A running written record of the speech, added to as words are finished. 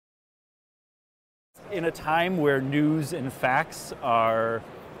in a time where news and facts are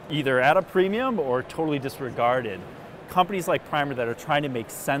either at a premium or totally disregarded, companies like Primer that are trying to make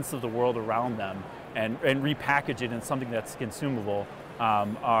sense of the world around them and repackage it in something that's consumable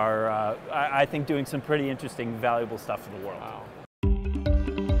are, I think, doing some pretty interesting, valuable stuff for the world. Wow.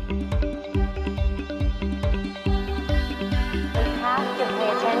 We have to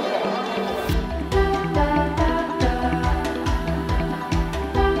pay attention.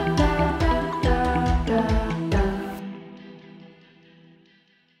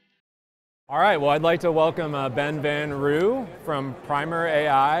 All right, well, I'd like to welcome Ben Van Roo from Primer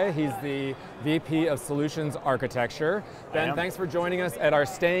AI. He's the VP of Solutions Architecture. Ben, thanks for joining us at our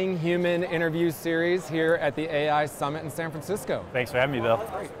Staying Human interview series here at the AI Summit in San Francisco. Thanks for having me, Bill.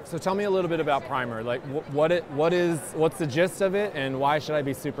 So tell me a little bit about Primer. Like, what's the gist of it, and why should I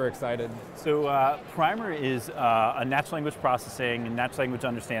be super excited? So Primer is a natural language processing, and natural language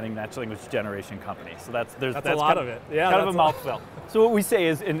understanding, natural language generation company. So that's a lot of it. Yeah, kind of a mouthful. So what we say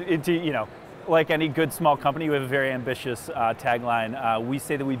is, like any good small company, we have a very ambitious tagline. We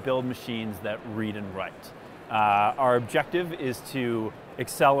say that we build machines that read and write. Our objective is to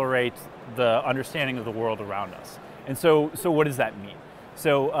accelerate the understanding of the world around us. And so what does that mean?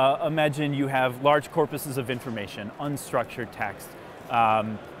 So imagine you have large corpuses of information, unstructured text.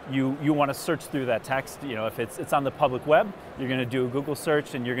 You want to search through that text. If it's on the public web, you're going to do a Google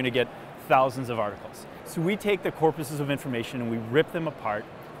search and you're going to get thousands of articles. So we take the corpuses of information and we rip them apart,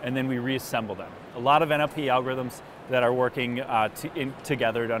 and then we reassemble them. A lot of NLP algorithms that are working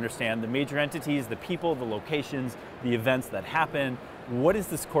together to understand the major entities, the people, the locations, the events that happen. What is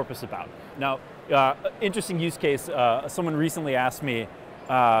this corpus about? Now, interesting use case, someone recently asked me,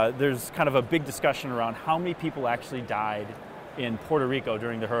 there's kind of a big discussion around how many people actually died in Puerto Rico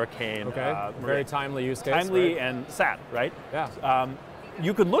during the hurricane. Okay, very timely use case. Timely right? and sad, right? Yeah.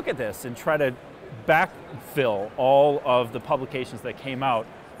 You could look at this and try to backfill all of the publications that came out.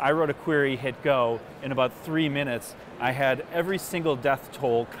 I wrote a query, hit go, in about 3 minutes, I had every single death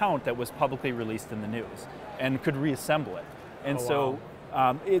toll count that was publicly released in the news and could reassemble it. And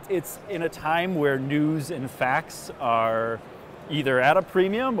it's in a time where news and facts are either at a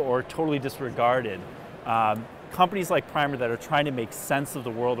premium or totally disregarded. Companies like Primer that are trying to make sense of the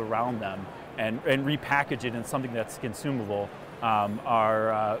world around them and repackage it in something that's consumable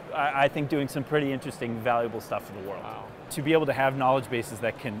are, I think, doing some pretty interesting, valuable stuff for the world. Wow. To be able to have knowledge bases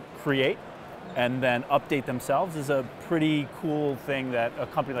that can create and then update themselves is a pretty cool thing that a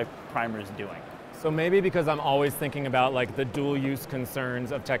company like Primer is doing. So maybe because I'm always thinking about like the dual use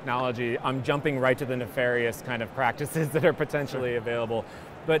concerns of technology, I'm jumping right to the nefarious kind of practices that are potentially available.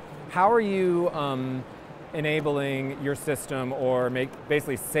 But how are you enabling your system or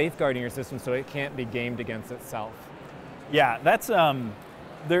basically safeguarding your system so it can't be gamed against itself? Yeah, that's an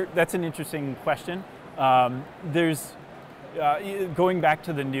interesting question. Going back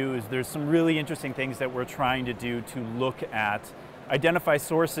to the news, there's some really interesting things that we're trying to do to look at, identify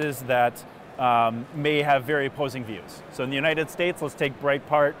sources that may have very opposing views. So in the United States, let's take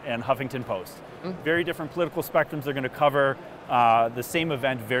Breitbart and Huffington Post. Very different political spectrums. They're going to cover the same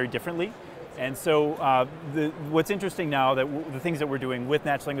event very differently. And so what's interesting now, that the things that we're doing with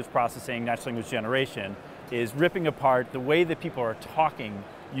natural language processing, natural language generation, is ripping apart the way that people are talking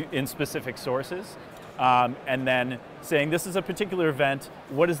in specific sources, and then saying this is a particular event,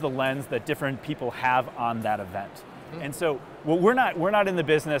 what is the lens that different people have on that event? And so we're not in the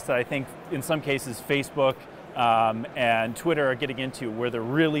business that I think in some cases Facebook and Twitter are getting into, where they're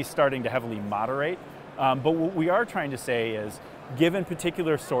really starting to heavily moderate. But what we are trying to say is, given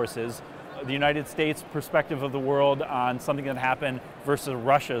particular sources, the United States perspective of the world on something that happened versus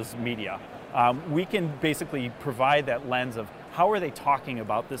Russia's media, we can basically provide that lens of how are they talking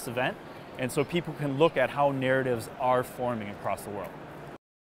about this event, and so people can look at how narratives are forming across the world.